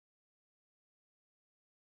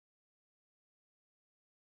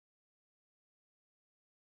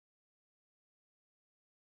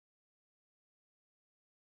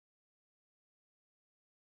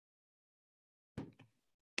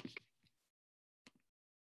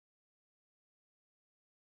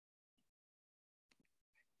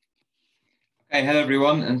Hey, hello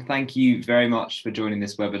everyone, and thank you very much for joining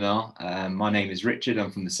this webinar. My name is Richard, I'm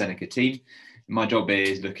from the Seneca team. My job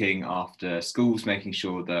is looking after schools, making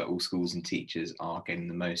sure that all schools and teachers are getting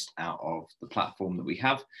the most out of the platform that we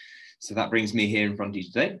have. So that brings me here in front of you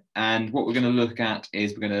today. And what we're going to look at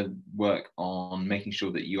is we're going to work on making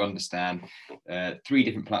sure that you understand three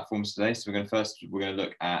different platforms today. So we're going to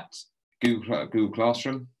look at Google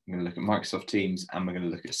Classroom, we're going to look at Microsoft Teams, and we're going to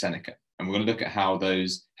look at Seneca. And we're going to look at how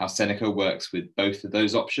Seneca works with both of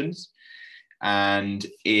those options, and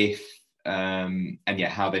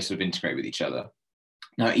how they sort of integrate with each other.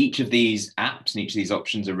 Now, each of these apps and each of these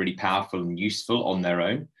options are really powerful and useful on their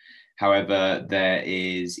own. However, there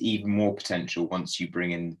is even more potential once you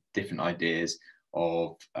bring in different ideas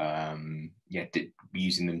of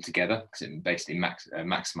using them together, because it basically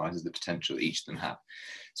maximizes the potential that each of them have.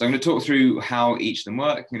 So I'm going to talk through how each of them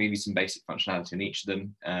work. I'm going to give you some basic functionality in each of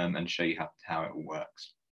them and show you how it all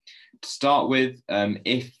works. To start with,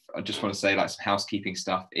 if I just want to say like some housekeeping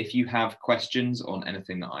stuff, if you have questions on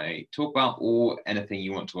anything that I talk about or anything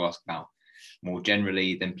you want to ask about more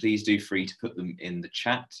generally, then please do free to put them in the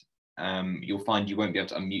chat. You'll find you won't be able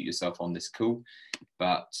to unmute yourself on this call,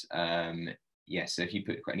 but so if you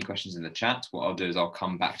put any questions in the chat, what I'll do is I'll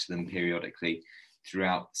come back to them periodically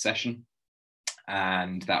throughout the session,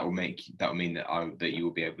 and that will mean that you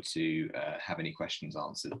will be able to have any questions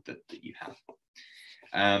answered that you have.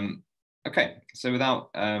 Okay, so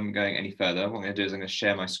without going any further, what I'm going to do is I'm going to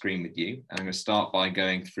share my screen with you, and I'm going to start by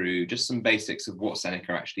going through just some basics of what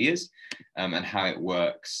Seneca actually is and how it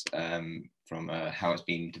works from how it's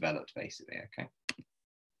been developed, basically. Okay.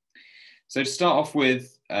 So to start off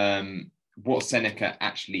with, what Seneca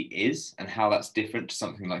actually is and how that's different to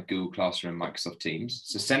something like Google Classroom and Microsoft Teams.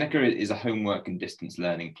 So Seneca is a homework and distance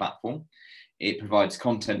learning platform. It provides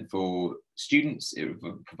content for students, it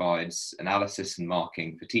provides analysis and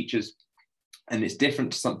marking for teachers, and it's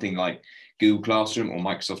different to something like Google Classroom or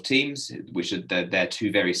Microsoft Teams, which are they're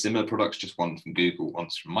two very similar products, just one from Google,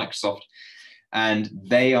 one's from Microsoft. And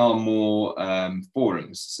they are more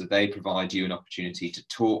forums, so they provide you an opportunity to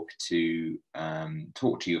talk to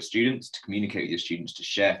your students, to communicate with your students, to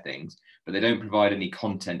share things, but they don't provide any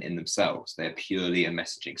content in themselves. They're purely a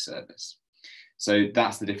messaging service. So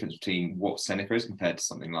that's the difference between what Seneca is compared to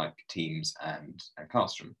something like Teams and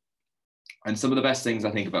Classroom. And some of the best things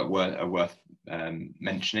I think are worth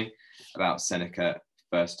mentioning about Seneca,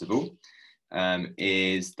 first of all,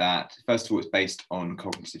 is that, first of all, it's based on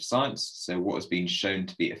cognitive science. So what has been shown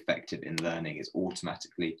to be effective in learning is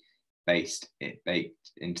automatically baked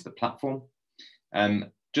into the platform.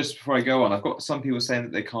 Just before I go on, I've got some people saying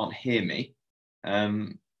that they can't hear me.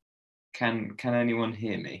 Can anyone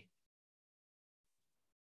hear me?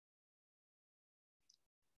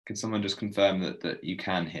 Can someone just confirm that you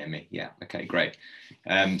can hear me? Yeah, okay, great.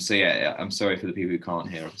 So yeah, I'm sorry for the people who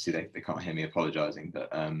can't hear. Obviously they can't hear me apologizing, but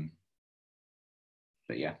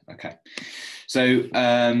yeah, okay. So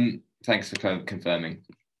thanks for confirming.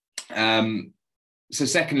 So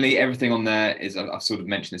secondly, everything on there is, I've sort of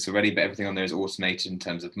mentioned this already, but everything on there is automated in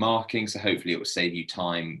terms of marking. So hopefully it will save you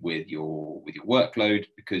time with your workload,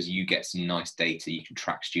 because you get some nice data. You can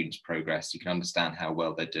track students' progress. You can understand how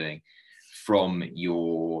well they're doing from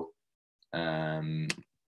your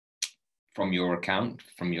account,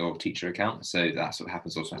 from your teacher account. So that's what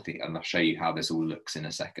happens automatically, and I'll show you how this all looks in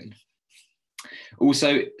a second.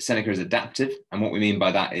 Also, Seneca is adaptive, and what we mean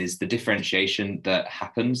by that is the differentiation that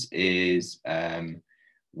happens is the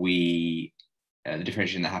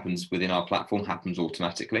differentiation that happens within our platform happens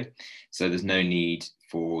automatically. So there's no need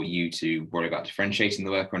for you to worry about differentiating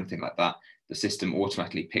the work or anything like that. The system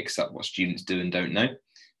automatically picks up what students do and don't know,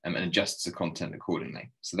 and adjusts the content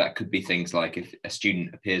accordingly. So that could be things like, if a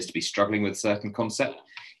student appears to be struggling with a certain concept,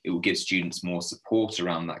 it will give students more support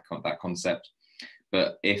around that concept.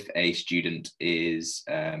 But if a student is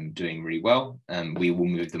doing really well, we will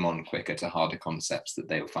move them on quicker to harder concepts that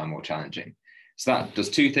they will find more challenging. So that does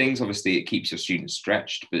two things. Obviously, it keeps your students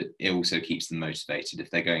stretched, but it also keeps them motivated. If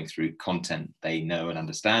they're going through content they know and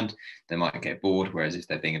understand, they might get bored, whereas if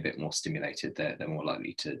they're being a bit more stimulated, they're more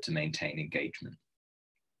likely to maintain engagement.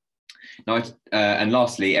 Now, and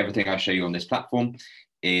lastly, everything I show you on this platform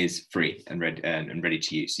is free and ready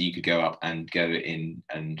to use. So you could go up and go in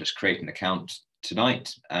and just create an account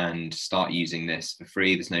tonight and start using this for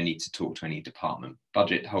free. There's no need to talk to any department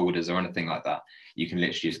budget holders or anything like that. You can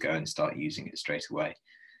literally just go and start using it straight away.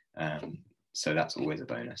 So that's always a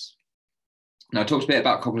bonus. Now, I talked a bit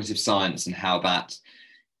about cognitive science and how that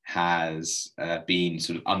has been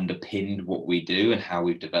sort of underpinned what we do and how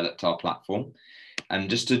we've developed our platform. And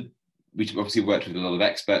we've obviously worked with a lot of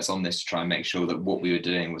experts on this to try and make sure that what we were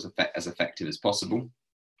doing was as effective as possible.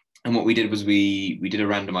 And what we did was we did a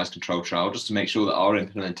randomized control trial just to make sure that our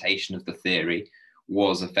implementation of the theory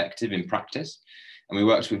was effective in practice. And we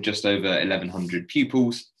worked with just over 1,100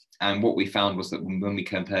 pupils. And what we found was that when we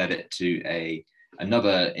compared it to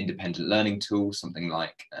another independent learning tool, something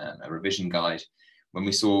like a revision guide, when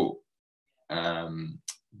we saw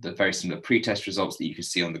the very similar pre-test results that you can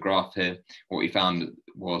see on the graph here, what we found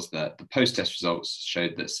was that the post-test results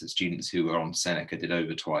showed that students who were on Seneca did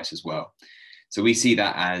over twice as well. So we see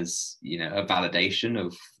that as, you know, a validation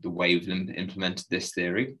of the way we've implemented this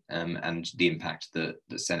theory and the impact that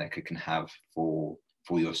Seneca can have for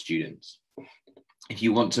your students. If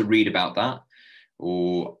you want to read about that,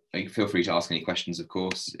 or feel free to ask any questions, of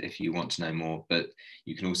course, if you want to know more, but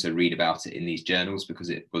you can also read about it in these journals because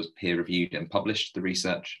it was peer reviewed and published, the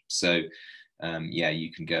research. So yeah,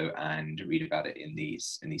 you can go and read about it in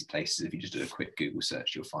these places. If you just do a quick Google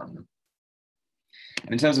search, you'll find them.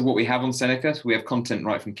 And in terms of what we have on Seneca, we have content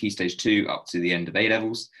right from Key Stage 2 up to the end of A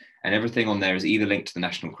levels, and everything on there is either linked to the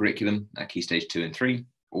national curriculum at Key Stage 2 and 3,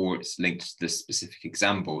 or it's linked to the specific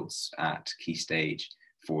exam boards at Key Stage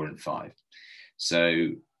 4 and 5. So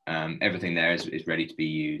everything there is ready to be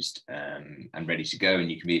used and ready to go,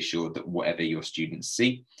 and you can be assured that whatever your students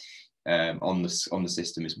see on the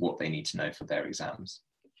system is what they need to know for their exams.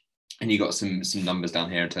 And you got some numbers down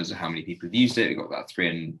here in terms of how many people have used it. We've got about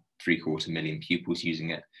 3.75 million pupils using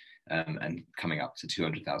it, and coming up to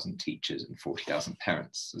 200,000 teachers and 40,000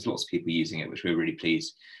 parents. There's lots of people using it, which we're really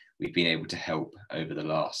pleased we've been able to help over the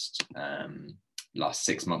last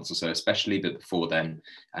 6 months or so, especially, but before then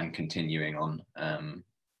and continuing on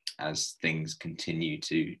as things continue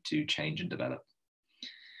to change and develop.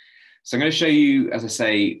 So I'm going to show you, as I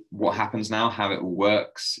say, what happens now, how it all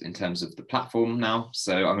works in terms of the platform now.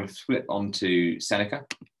 So I'm going to flip onto Seneca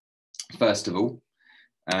first of all.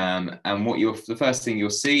 And the first thing you'll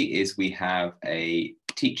see is we have a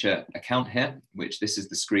teacher account here, which this is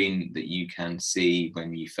the screen that you can see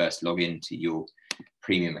when you first log into your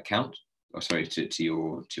premium account, or sorry, to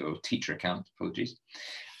your teacher account, apologies.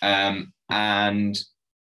 And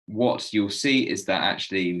what you'll see is that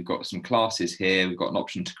actually we've got some classes here. We've got an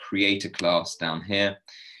option to create a class down here,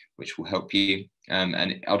 which will help you.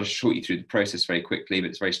 And I'll just talk you through the process very quickly, but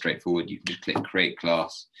it's very straightforward. You can just click create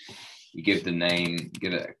class. You give the name,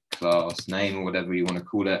 give it a class name or whatever you want to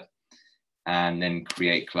call it, and then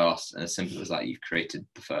create class. And as simple as that, you've created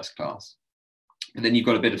the first class. And then you've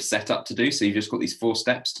got a bit of setup to do. So you've just got these 4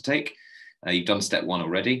 steps to take. You've done step 1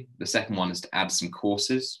 already. The second one is to add some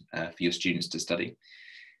courses for your students to study.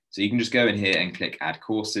 So you can just go in here and click add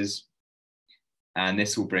courses. And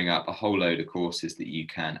this will bring up a whole load of courses that you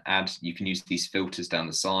can add. You can use these filters down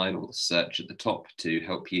the side or the search at the top to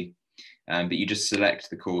help you. But you just select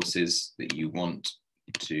the courses that you want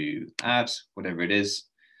to add, whatever it is.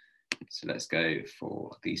 So let's go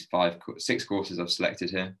for these 6 courses I've selected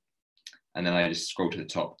here. And then I just scroll to the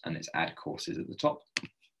top and it's add courses at the top.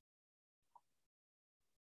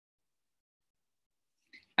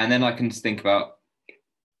 And then I can think about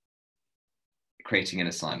creating an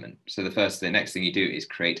assignment. So the next thing you do is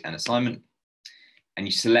create an assignment, and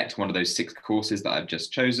you select one of those 6 courses that I've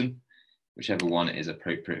just chosen, whichever one is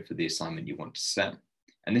appropriate for the assignment you want to set.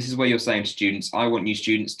 And this is where you're saying to students, I want you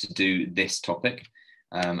students to do this topic,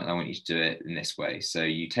 and I want you to do it in this way. So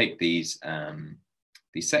you take these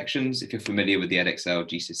sections. If you're familiar with the Edexcel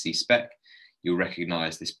GCSE spec, you'll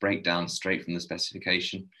recognize this breakdown straight from the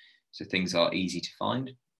specification. So things are easy to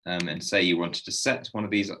find. And say you wanted to set one of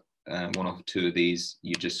these, 1 or 2 of these,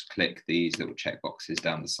 you just click these little check boxes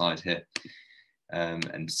down the side here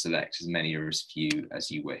and select as many or as few as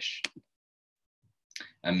you wish.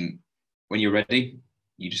 When you're ready,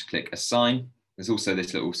 you just click assign. There's also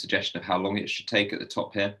this little suggestion of how long it should take at the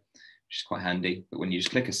top here, which is quite handy. But when you just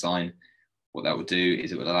click assign, what that will do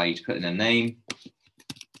is it will allow you to put in a name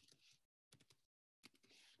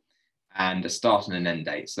and a start and an end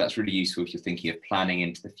date. So that's really useful if you're thinking of planning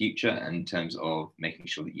into the future and in terms of making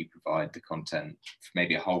sure that you provide the content for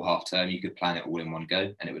maybe a whole half term. You could plan it all in one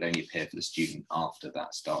go and it would only appear for the student after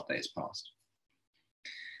that start date has passed.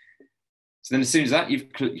 So then as soon as that,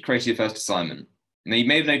 you've created your first assignment. Now you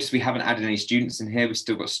may have noticed we haven't added any students in here. We've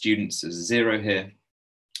still got students as 0 here.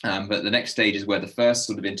 But the next stage is where the first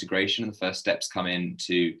sort of integration and the first steps come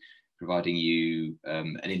into providing you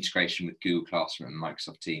an integration with Google Classroom and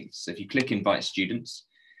Microsoft Teams. So if you click invite students,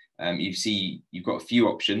 you see you've got a few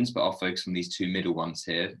options, but I'll focus on these 2 middle ones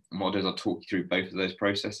here. And what I'll do is I'll talk you through both of those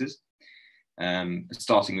processes,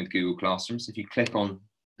 starting with Google Classroom. So if you click on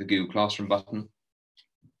the Google Classroom button,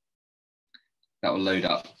 that will load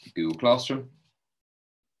up Google Classroom.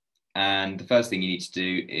 And the first thing you need to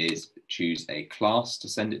do is choose a class to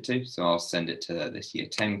send it to. So I'll send it to this year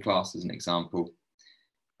 10 class as an example.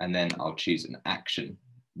 And then I'll choose an action,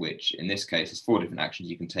 which in this case is 4 different actions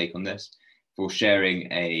you can take on this. For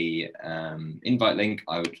sharing a invite link,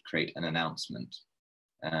 I would create an announcement.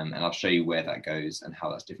 And I'll show you where that goes and how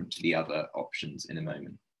that's different to the other options in a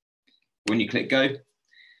moment. When you click go,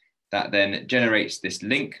 that then generates this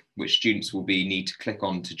link, which students will need to click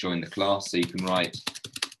on to join the class. So you can write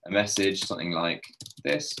a message, something like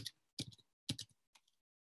this.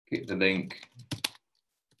 Click the link to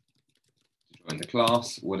join the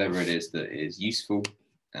class, whatever it is that is useful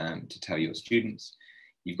to tell your students.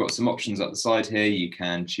 You've got some options up the side here. You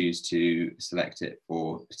can choose to select it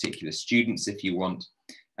for particular students if you want.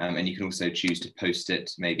 And you can also choose to post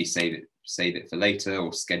it, maybe save it for later,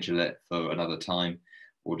 or schedule it for another time,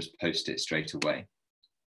 or just post it straight away.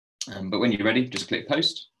 But when you're ready, just click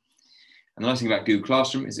post. And the nice thing about Google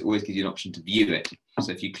Classroom is it always gives you an option to view it.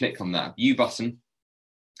 So if you click on that view button,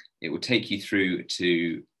 it will take you through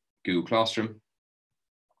to Google Classroom,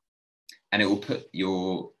 and it will put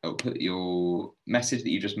your message that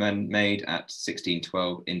you just made at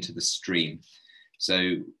 1612 into the stream.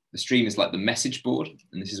 So the stream is like the message board,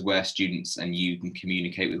 and this is where students and you can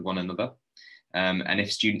communicate with one another. And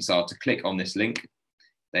if students are to click on this link,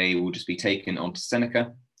 they will just be taken onto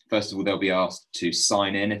Seneca. First of all, they'll be asked to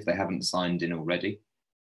sign in if they haven't signed in already.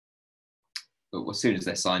 But as soon as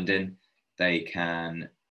they're signed in, they can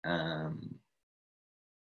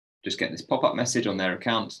just get this pop-up message on their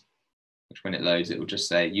account, which when it loads, it will just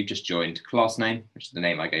say, you've just joined class name, which is the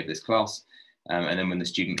name I gave this class. And then when the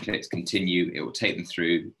student clicks continue, it will take them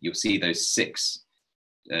through. You'll see those 6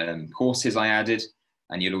 courses I added,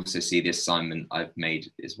 and you'll also see the assignment I've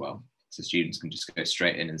made as well. So students can just go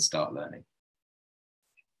straight in and start learning.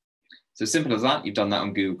 So simple as that, you've done that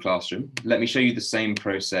on Google Classroom. Let me show you the same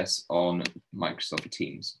process on Microsoft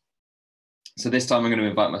Teams. So this time I'm going to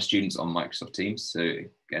invite my students on Microsoft Teams. So again,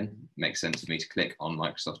 it makes sense for me to click on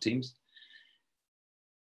Microsoft Teams.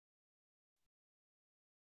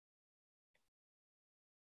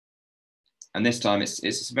 And this time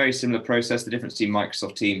it's a very similar process. The difference between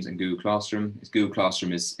Microsoft Teams and Google Classroom is Google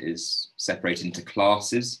Classroom is separated into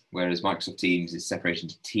classes, whereas Microsoft Teams is separated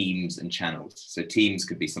into teams and channels. So teams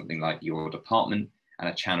could be something like your department, and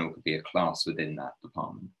a channel could be a class within that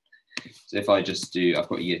department. So if I just do, I've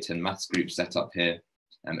got a year 10 maths group set up here.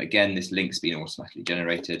 Again, this link's been automatically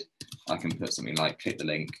generated. I can put something like click the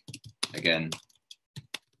link, again,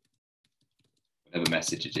 whatever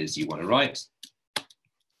message it is you want to write,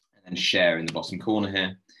 and then share in the bottom corner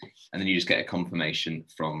here. And then you just get a confirmation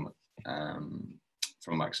from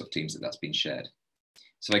Microsoft Teams that that's been shared.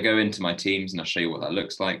 So I go into my Teams and I'll show you what that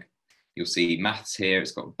looks like. You'll see maths here,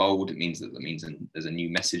 it's got bold, it means that there's a new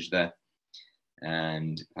message there.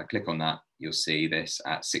 And if I click on that, you'll see this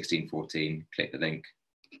at 1614, click the link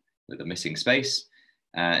with a missing space.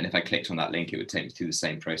 And if I clicked on that link, it would take me through the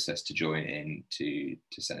same process to join in to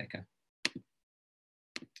Seneca.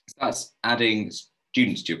 So that's adding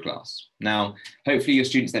students to your class. Now, hopefully your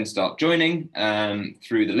students then start joining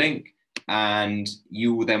through the link, and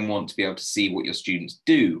you will then want to be able to see what your students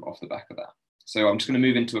do off the back of that. So I'm just going to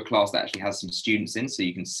move into a class that actually has some students in, so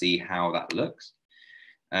you can see how that looks.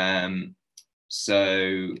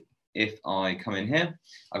 So if I come in here,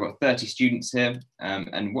 I've got 30 students here,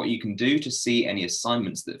 and what you can do to see any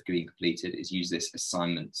assignments that have been completed is use this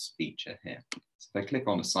assignments feature here. So if I click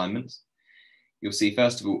on assignments, you'll see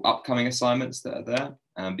first of all upcoming assignments that are there,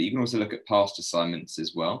 but you can also look at past assignments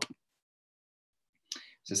as well.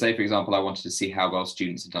 So say for example, I wanted to see how well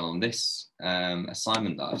students have done on this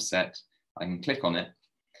assignment that I've set. I can click on it.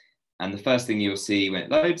 And the first thing you'll see when it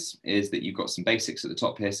loads is that you've got some basics at the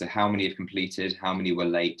top here. So how many have completed, how many were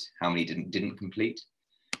late, how many didn't complete.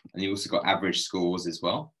 And you've also got average scores as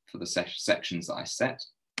well for the sections that I set.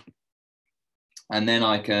 And then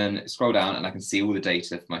I can scroll down and I can see all the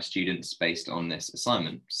data for my students based on this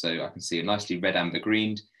assignment. So I can see a nicely red, amber,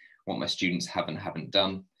 greened, what my students have and haven't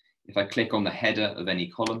done. If I click on the header of any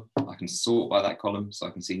column, I can sort by that column so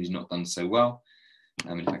I can see who's not done so well.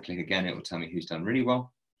 And if I click again, it will tell me who's done really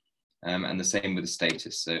well. And the same with the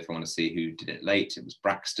status. So if I want to see who did it late, it was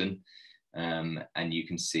Braxton. And you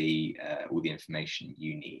can see all the information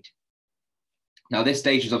you need. Now, this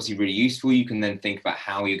stage is obviously really useful. You can then think about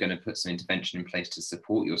how you're going to put some intervention in place to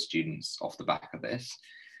support your students off the back of this.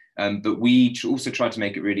 But we also try to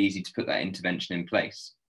make it really easy to put that intervention in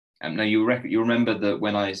place. Now, you'll remember that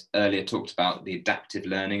when I earlier talked about the adaptive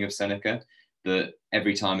learning of Seneca, that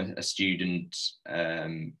every time a student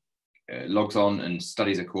logs on and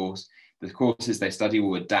studies a course, the courses they study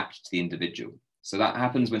will adapt to the individual. So that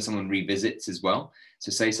happens when someone revisits as well.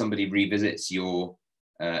 So say somebody revisits your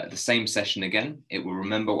the same session again, it will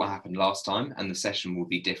remember what happened last time, and the session will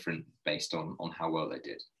be different based on how well they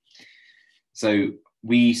did. So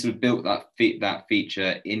we sort of built that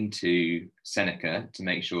feature into Seneca to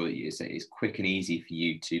make sure that it's quick and easy for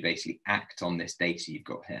you to basically act on this data you've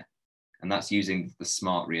got here. And that's using the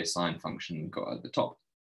smart reassign function we've got at the top.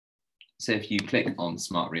 So if you click on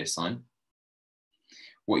smart reassign,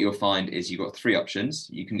 what you'll find is you've got three options.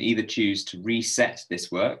 You can either choose to reset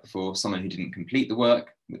this work for someone who didn't complete the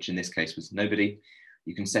work, which in this case was nobody.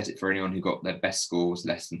 You can set it for anyone who got their best score was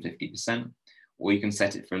less than 50%, or you can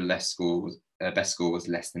set it for best score was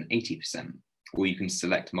less than 80%, or you can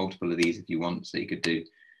select multiple of these if you want. So you could do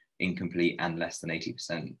incomplete and less than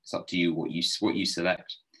 80%. It's up to you what you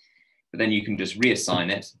select. But then you can just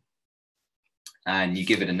reassign it, and you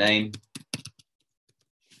give it a name,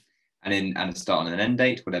 and a start and an end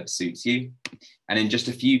date, whatever suits you. And in just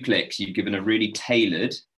a few clicks, you've given a really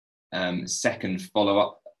tailored second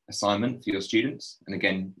follow-up assignment for your students. And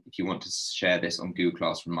again, if you want to share this on Google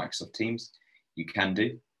Classroom, Microsoft Teams, you can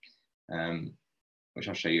do, which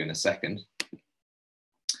I'll show you in a second.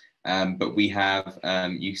 But we have,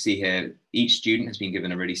 you see here, each student has been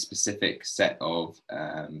given a really specific set of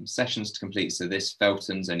sessions to complete. So this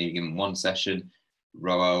Felton's only given one session,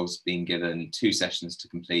 Roel's been given 2 sessions to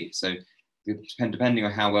complete. So depending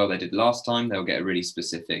on how well they did last time, they'll get a really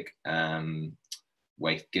specific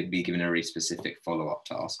be given a really specific follow-up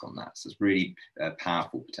task on that. So it's really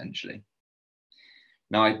powerful potentially.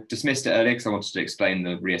 Now I dismissed it earlier because I wanted to explain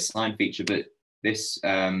the reassign feature, but this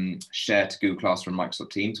share to Google Classroom and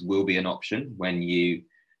Microsoft Teams will be an option when you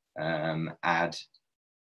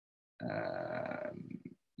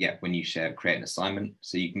when you create an assignment.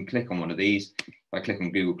 So you can click on one of these. If I click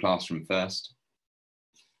on Google Classroom first,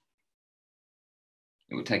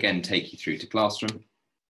 it will again take you through to Classroom.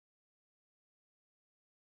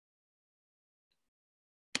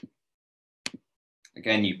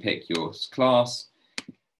 Again, you pick your class.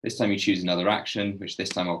 This time you choose another action, which this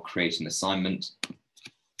time I'll create an assignment.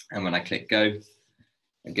 And when I click go,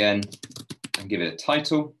 again, and give it a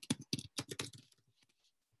title.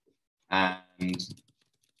 And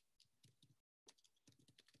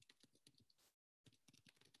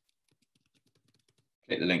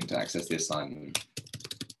click the link to access the assignment.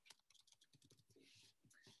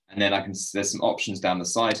 And then there's some options down the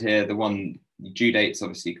side here. The due date's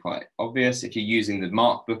obviously quite obvious. If you're using the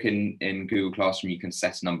mark book in Google Classroom, you can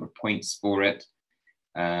set a number of points for it.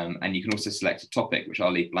 And you can also select a topic, which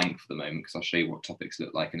I'll leave blank for the moment because I'll show you what topics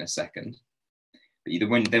look like in a second. But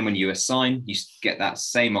when you assign, you get that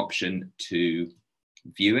same option to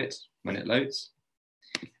view it when it loads.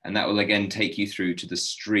 And that will again take you through to the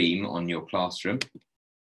stream on your classroom.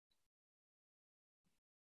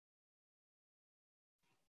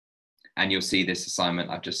 And you'll see this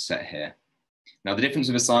assignment I've just set here. Now the difference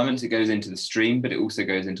with assignments, it goes into the stream, but it also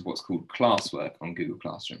goes into what's called classwork on Google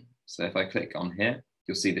Classroom. So if I click on here,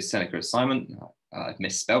 you'll see the Seneca assignment. I've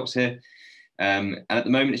misspelt here. And at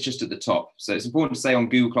the moment, it's just at the top. So it's important to say on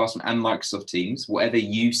Google Classroom and Microsoft Teams, whatever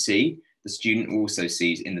you see, the student also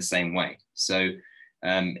sees in the same way. So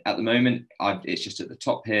at the moment, it's just at the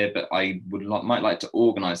top here, but I might like to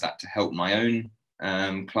organize that to help my own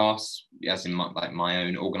class, as in my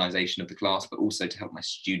own organization of the class, but also to help my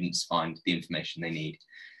students find the information they need.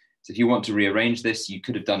 So if you want to rearrange this, you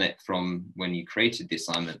could have done it from when you created the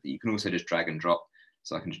assignment, but you can also just drag and drop.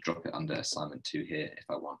 So I can just drop it under assignment 2 here if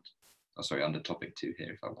I want. Oh, sorry, under topic 2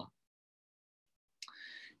 here if I want.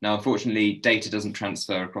 Now, unfortunately, data doesn't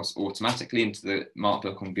transfer across automatically into the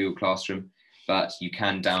Markbook on Google Classroom, but you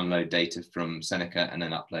can download data from Seneca and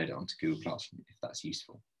then upload it onto Google Classroom if that's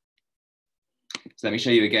useful. So let me show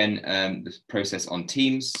you again the process on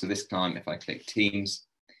Teams. So this time, if I click Teams,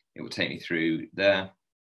 it will take me through there.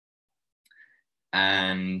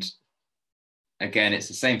 And again, it's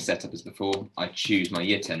the same setup as before. I choose my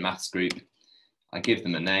Year 10 Maths group. I give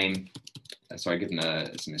them a name. I give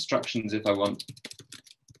them some instructions if I want.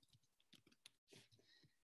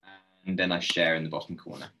 And then I share in the bottom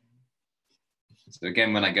corner. So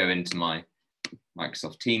again, when I go into my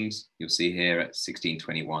Microsoft Teams, you'll see here at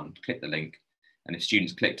 1621, click the link. And if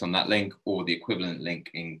students clicked on that link or the equivalent link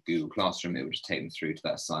in Google Classroom, it will just take them through to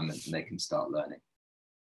that assignment and they can start learning.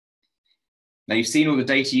 Now you've seen all the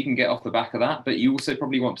data you can get off the back of that, but you also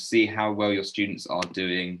probably want to see how well your students are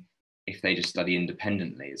doing if they just study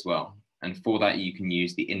independently as well. And for that, you can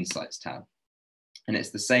use the Insights tab. And it's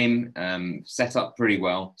the same setup pretty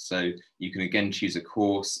well. So you can again choose a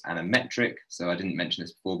course and a metric. So I didn't mention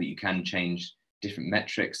this before, but you can change different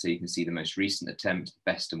metrics. So you can see the most recent attempt,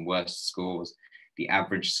 best and worst scores, the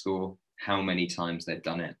average score, how many times they've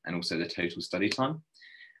done it, and also the total study time.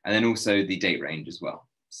 And then also the date range as well.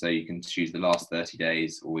 So you can choose the last 30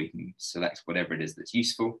 days, or you can select whatever it is that's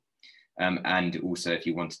useful. And also, if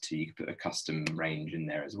you wanted to, you could put a custom range in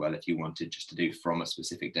there as well, if you wanted just to do from a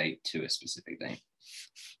specific date to a specific date.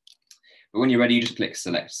 But when you're ready, you just click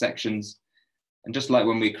select sections. And just like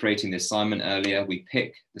when we were creating the assignment earlier, we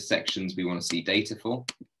pick the sections we want to see data for,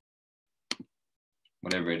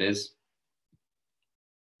 whatever it is,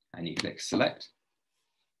 and you click select.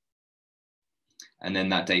 And then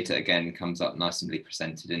that data again comes up nicely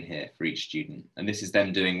presented in here for each student. And this is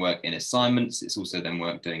them doing work in assignments. It's also them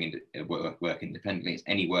work independently. It's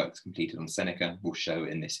any work completed on Seneca will show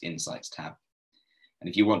in this Insights tab. And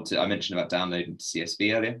if you want to, I mentioned about downloading to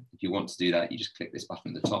CSV earlier. If you want to do that, you just click this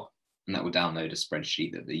button at the top, and that will download a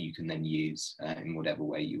spreadsheet that you can then use in whatever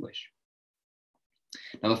way you wish.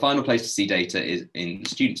 Now, the final place to see data is in the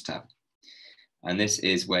Students tab. And this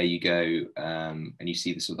is where you go and you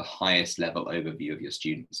see the sort of the highest level overview of your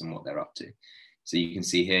students and what they're up to. So you can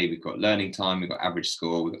see here, we've got learning time, we've got average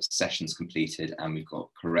score, we've got sessions completed, and we've got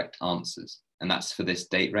correct answers. And that's for this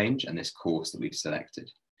date range and this course that we've selected.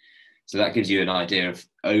 So that gives you an idea of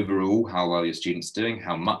overall how well your students are doing,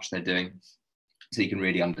 how much they're doing. So you can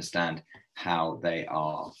really understand how they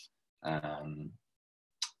are, how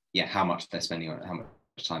much they're spending on, how much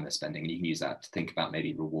time they're spending, and you can use that to think about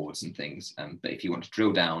maybe rewards and things. But if you want to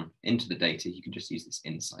drill down into the data, you can just use this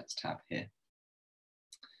Insights tab here.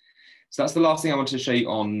 So that's the last thing I wanted to show you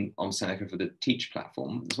on Seneca for the Teach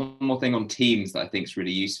platform. There's one more thing on Teams that I think is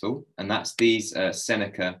really useful, and that's these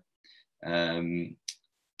Seneca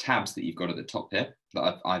tabs that you've got at the top here,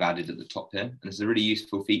 that I've added at the top here. And it's a really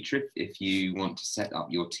useful feature if you want to set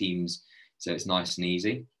up your Teams so it's nice and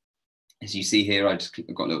easy. As you see here, I've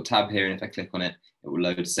got a little tab here, and if I click on it, it will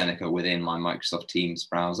load Seneca within my Microsoft Teams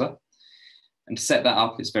browser. And to set that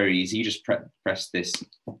up, it's very easy. You just press this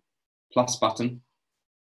plus button,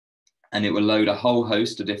 and it will load a whole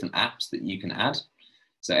host of different apps that you can add.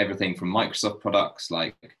 So everything from Microsoft products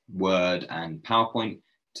like Word and PowerPoint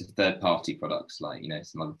to third-party products like,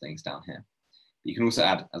 some other things down here. But you can also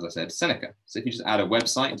add, as I said, Seneca. So if you just add a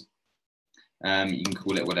website, you can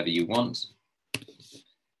call it whatever you want.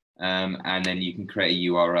 And then you can create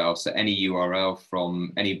a URL. So any URL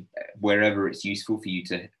from wherever it's useful for you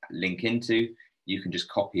to link into, you can just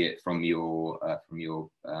copy it from your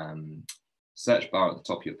search bar at the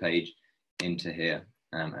top of your page into here,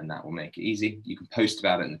 and that will make it easy. You can post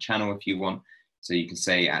about it in the channel if you want. So you can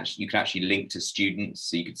say, you can actually link to students.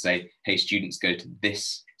 So you could say, hey, students, go to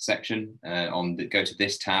this section, go to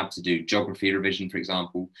this tab to do geography revision, for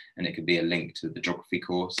example, and it could be a link to the geography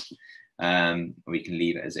course. Or you can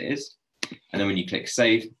leave it as it is. And then when you click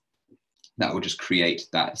save, that will just create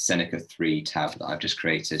that Seneca 3 tab that I've just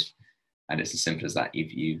created. And it's as simple as that.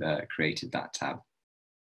 You've created that tab.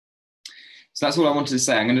 So that's all I wanted to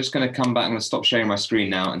say. I'm just going to come back. I'm going to stop sharing my screen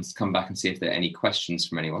now and come back and see if there are any questions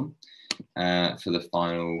from anyone for the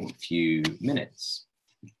final few minutes.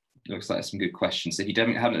 It looks like there's some good questions. So if you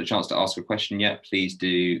haven't had a chance to ask a question yet, please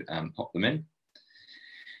do pop them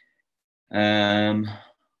in.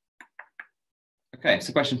 Okay,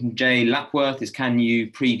 so question from Jay Lapworth is, can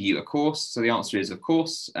you preview a course? So the answer is, of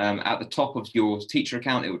course. At the top of your teacher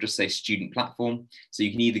account, it will just say student platform. So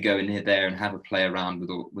you can either go in there and have a play around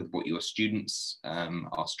with what your students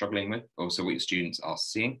are struggling with, or also what your students are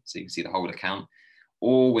seeing. So you can see the whole account.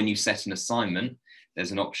 Or when you set an assignment,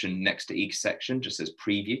 there's an option next to each section, just says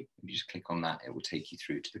preview. If you just click on that, it will take you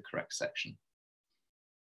through to the correct section.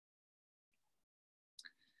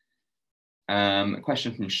 A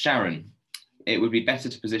question from Sharon. It would be better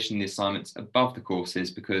to position the assignments above the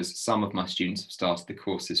courses because some of my students have started the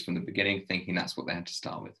courses from the beginning thinking that's what they had to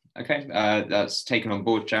start with. Okay, that's taken on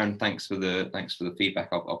board, Sharon. Thanks for the feedback.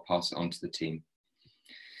 I'll pass it on to the team.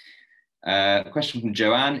 A question from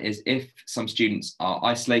Joanne is, if some students are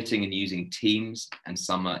isolating and using Teams and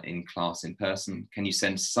some are in class in person, can you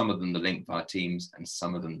send some of them the link via Teams and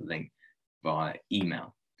some of them the link via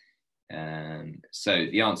email? So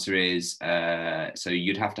the answer is, so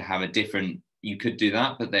you'd have to have a different, you could do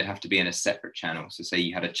that, but they'd have to be in a separate channel. So say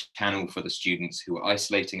you had a channel for the students who are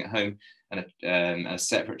isolating at home and a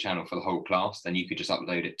separate channel for the whole class, then you could just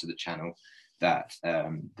upload it to the channel that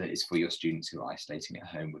is for your students who are isolating at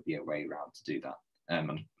home. Would be a way around to do that.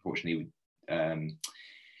 Unfortunately,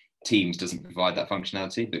 Teams doesn't provide that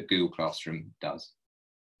functionality, but Google Classroom does.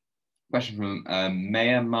 Question from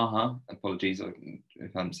Maya Maha, apologies if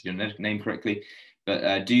I haven't said your name correctly,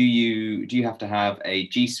 but do you have to have a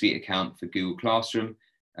G Suite account for Google Classroom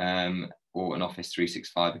or an Office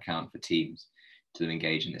 365 account for Teams? to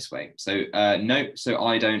engage in this way. So no, so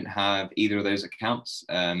I don't have either of those accounts.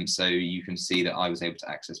 So you can see that I was able to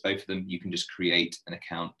access both of them. You can just create an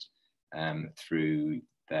account through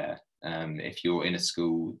there. If you're in a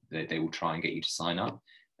school, they will try and get you to sign up.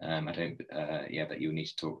 But you'll need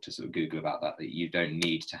to talk to sort of Google about that, that you don't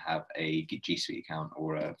need to have a G Suite account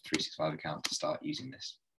or a 365 account to start using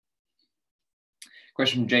this.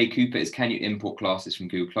 Question from Jay Cooper is, can you import classes from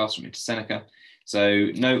Google Classroom into Seneca? So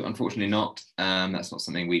no, unfortunately not. That's not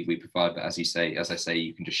something we provide, but as I say,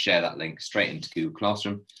 you can just share that link straight into Google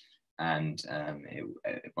Classroom, and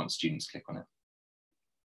once students click on it.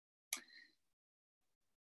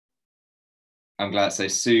 I'm glad. So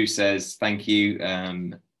Sue says, thank you.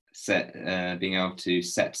 Being able to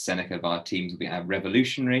set Seneca via Teams will be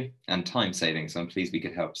revolutionary and time saving. So I'm pleased we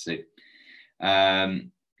could help Sue.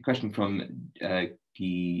 Question from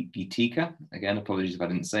Gitika. Again, apologies if I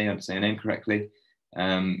didn't say your name correctly.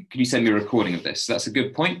 Could you send me a recording of this? So that's a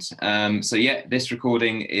good point. So yeah, this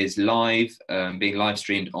recording is live, being live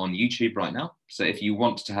streamed on YouTube right now. So if you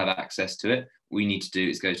want to have access to it, all you need to do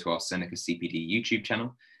is go to our Seneca CPD YouTube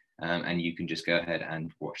channel, and you can just go ahead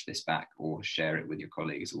and watch this back or share it with your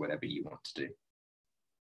colleagues or whatever you want to do.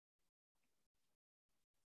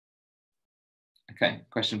 Okay,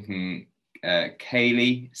 question from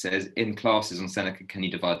Kaylee says, in classes on Seneca, can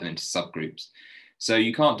you divide them into subgroups? So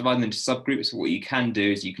you can't divide them into subgroups. What you can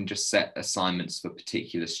do is you can just set assignments for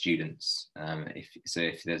particular students.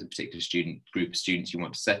 If there's a particular group of students you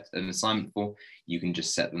want to set an assignment for, you can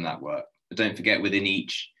just set them that work. But don't forget, within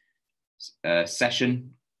each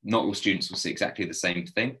session, not all students will see exactly the same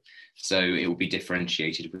thing. So it will be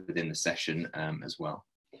differentiated within the session as well.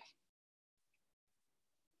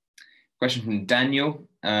 Question from Daniel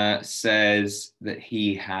says that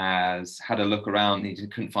he has had a look around. He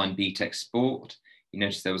couldn't find BTEC Sport. He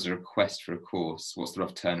noticed there was a request for a course. What's the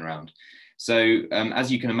rough turnaround? So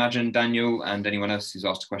as you can imagine, Daniel and anyone else who's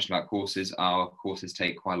asked a question about courses, our courses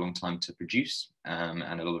take quite a long time to produce and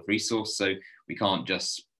a lot of resource. So we can't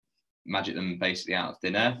just magic them basically out of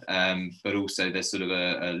thin air, but also there's sort of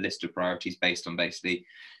a list of priorities based on basically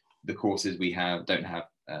the courses we don't have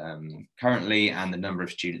currently and the number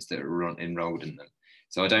of students that are enrolled in them.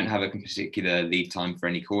 So I don't have a particular lead time for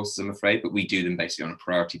any courses, I'm afraid, but we do them basically on a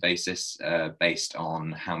priority basis based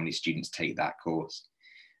on how many students take that course.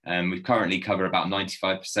 We currently cover about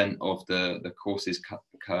 95% of the courses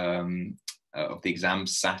of the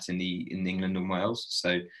exams sat in England and Wales.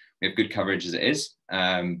 So we have good coverage as it is,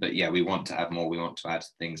 but yeah, we want to add more. We want to add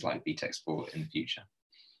things like BTEC Sport in the future.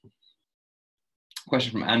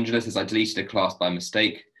 Question from Angela says, I deleted a class by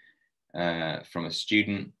mistake from a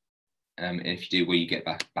student. If you do, will you get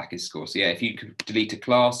back his score? So yeah, if you could delete a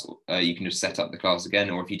class, you can just set up the class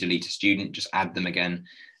again, or if you delete a student, just add them again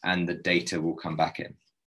and the data will come back in.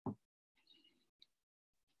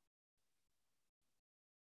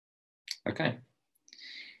 Okay,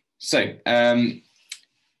 so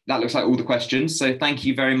that looks like all the questions. So thank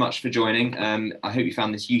you very much for joining. I hope you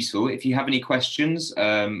found this useful. If you have any questions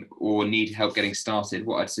or need help getting started,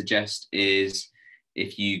 what I'd suggest is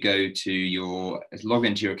if you go to log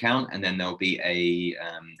into your account, and then there'll be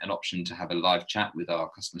an option to have a live chat with our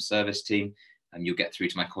customer service team, and you'll get through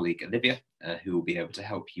to my colleague Olivia, who will be able to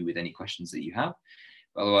help you with any questions that you have.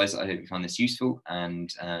 But otherwise, I hope you found this useful,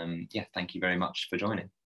 and yeah, thank you very much for joining.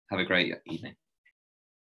 Have a great evening.